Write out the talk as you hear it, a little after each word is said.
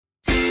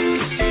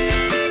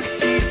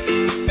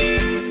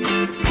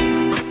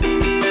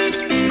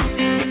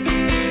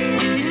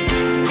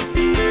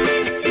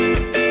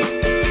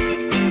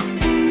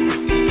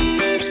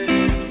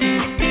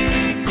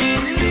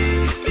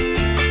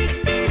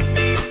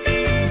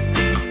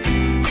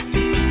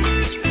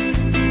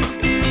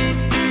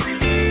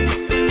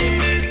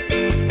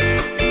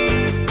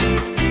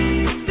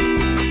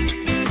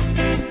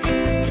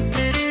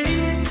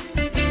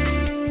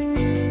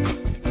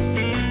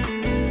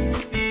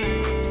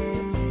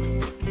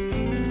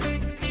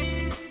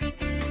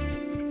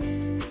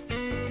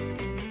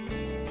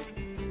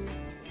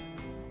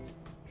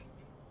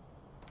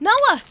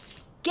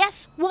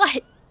guess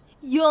what?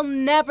 You'll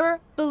never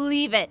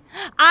believe it.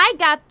 I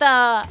got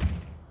the...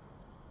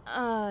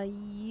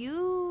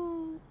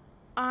 You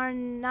are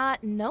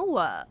not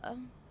Noah.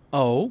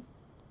 Oh,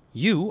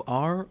 you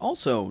are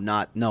also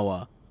not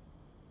Noah.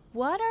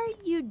 What are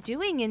you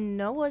doing in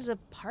Noah's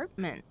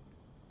apartment?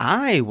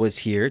 I was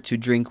here to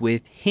drink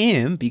with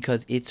him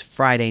because it's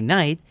Friday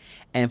night,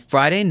 and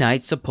Friday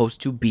night's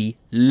supposed to be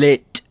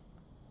lit.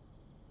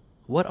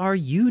 What are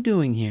you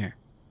doing here?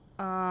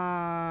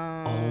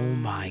 Oh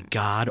my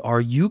God, are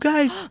you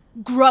guys...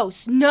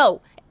 Gross.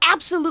 No,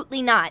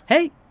 absolutely not.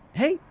 Hey,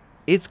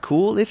 it's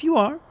cool if you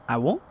are. I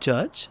won't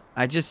judge.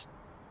 I just,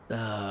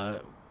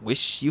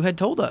 wish you had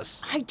told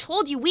us. I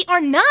told you we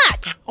are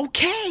not.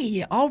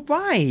 Okay, all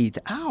right.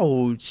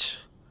 Ouch.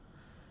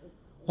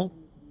 Well,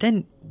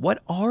 then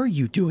what are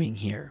you doing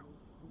here?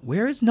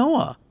 Where is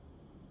Noah?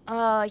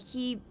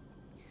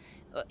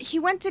 He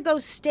went to go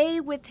stay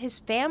with his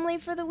family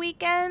for the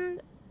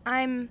weekend.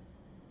 I'm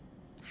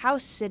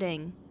house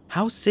sitting.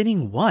 House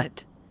sitting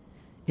what?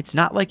 It's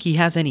not like he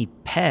has any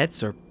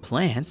pets or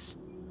plants.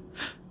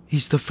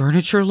 Is the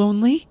furniture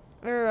lonely?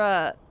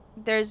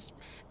 There's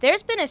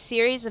been a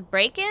series of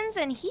break-ins,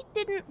 and he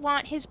didn't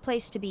want his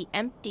place to be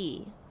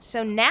empty.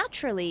 So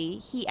naturally,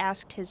 he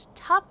asked his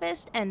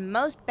toughest and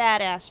most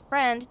badass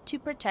friend to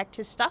protect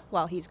his stuff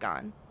while he's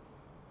gone.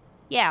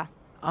 Yeah.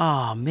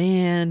 Aw,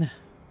 man.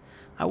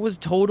 I was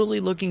totally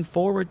looking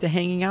forward to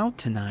hanging out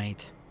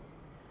tonight.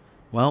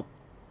 Well,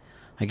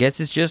 I guess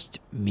it's just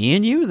me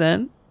and you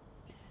then.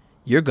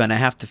 You're gonna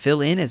have to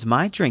fill in as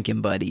my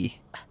drinking buddy.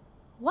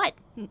 What?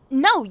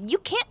 No, you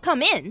can't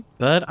come in.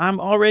 But I'm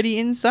already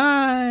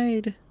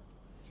inside.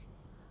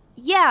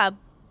 Yeah,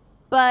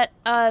 but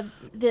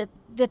the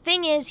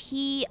thing is,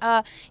 he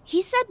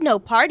said no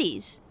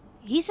parties.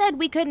 He said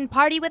we couldn't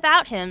party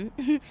without him.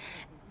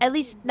 At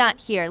least not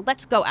here.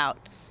 Let's go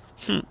out.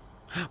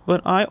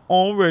 But I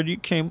already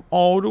came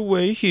all the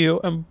way here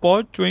and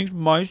bought drinks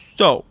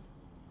myself.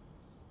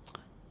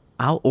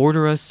 I'll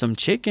order us some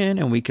chicken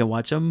and we can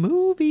watch a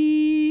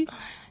movie.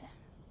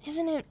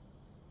 Isn't it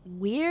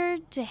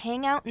weird to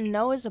hang out in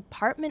Noah's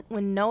apartment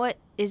when Noah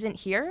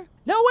isn't here?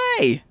 No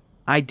way!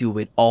 I do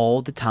it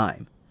all the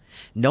time.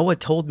 Noah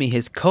told me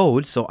his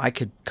code so I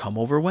could come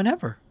over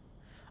whenever.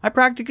 I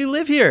practically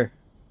live here.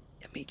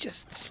 Let me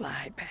just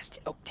slide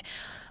past it.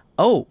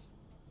 Oh.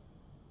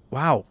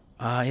 Wow.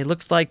 It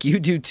looks like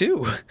you do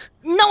too.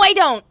 No, I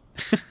don't.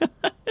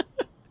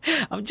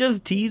 I'm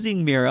just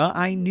teasing, Mira.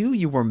 I knew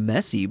you were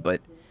messy,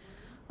 but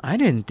I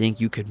didn't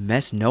think you could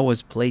mess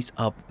Noah's place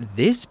up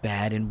this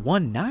bad in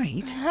one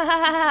night.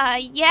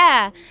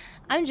 Yeah,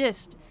 I'm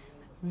just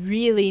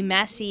really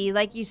messy,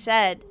 like you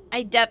said.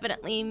 I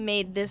definitely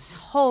made this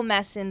whole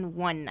mess in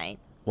one night.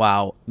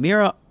 Wow.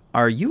 Mira,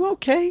 are you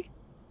okay?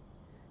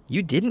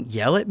 You didn't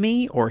yell at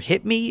me or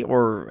hit me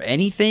or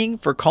anything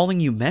for calling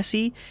you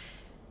messy?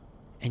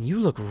 And you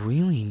look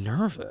really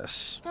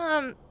nervous.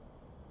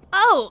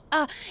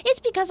 It's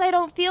because I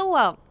don't feel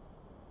well.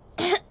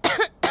 I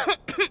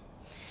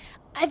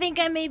think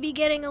I may be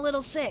getting a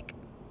little sick.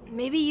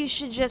 Maybe you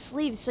should just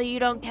leave so you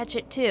don't catch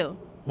it too.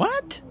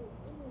 What?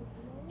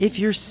 If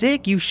you're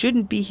sick, you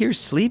shouldn't be here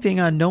sleeping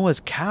on Noah's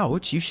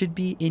couch. You should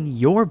be in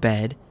your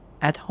bed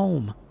at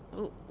home.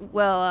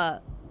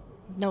 Well,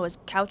 Noah's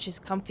couch is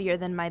comfier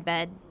than my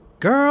bed.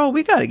 Girl,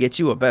 we gotta get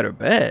you a better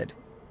bed.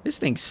 This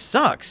thing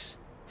sucks.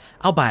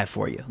 I'll buy it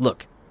for you.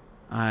 Look,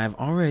 I've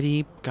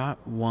already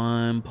got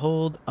one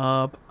pulled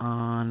up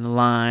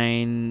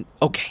online.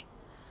 Okay.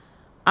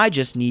 I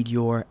just need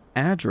your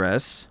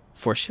address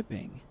for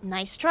shipping.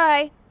 Nice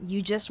try.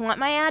 You just want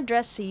my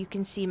address so you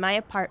can see my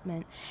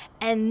apartment.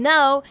 And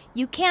no,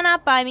 you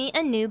cannot buy me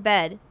a new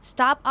bed.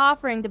 Stop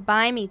offering to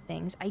buy me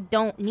things I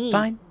don't need.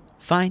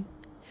 Fine.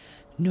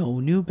 No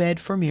new bed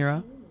for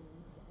Mira.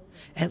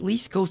 At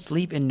least go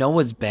sleep in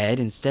Noah's bed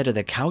instead of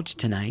the couch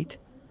tonight.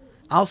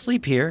 I'll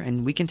sleep here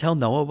and we can tell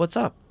Noah what's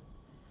up.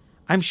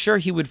 I'm sure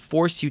he would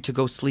force you to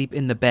go sleep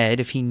in the bed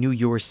if he knew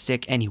you were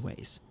sick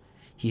anyways.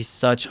 He's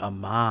such a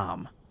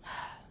mom.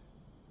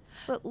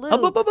 But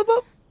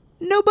Luke...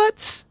 No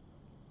buts.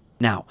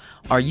 Now,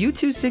 are you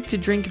too sick to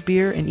drink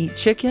beer and eat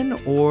chicken,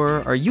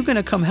 or are you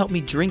gonna come help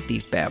me drink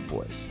these bad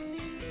boys?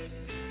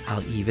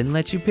 I'll even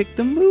let you pick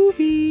the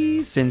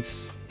movie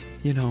since,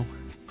 you're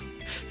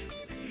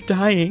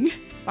dying.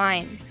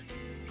 Fine.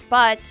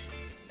 But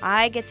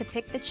I get to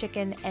pick the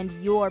chicken and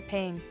you're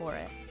paying for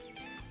it.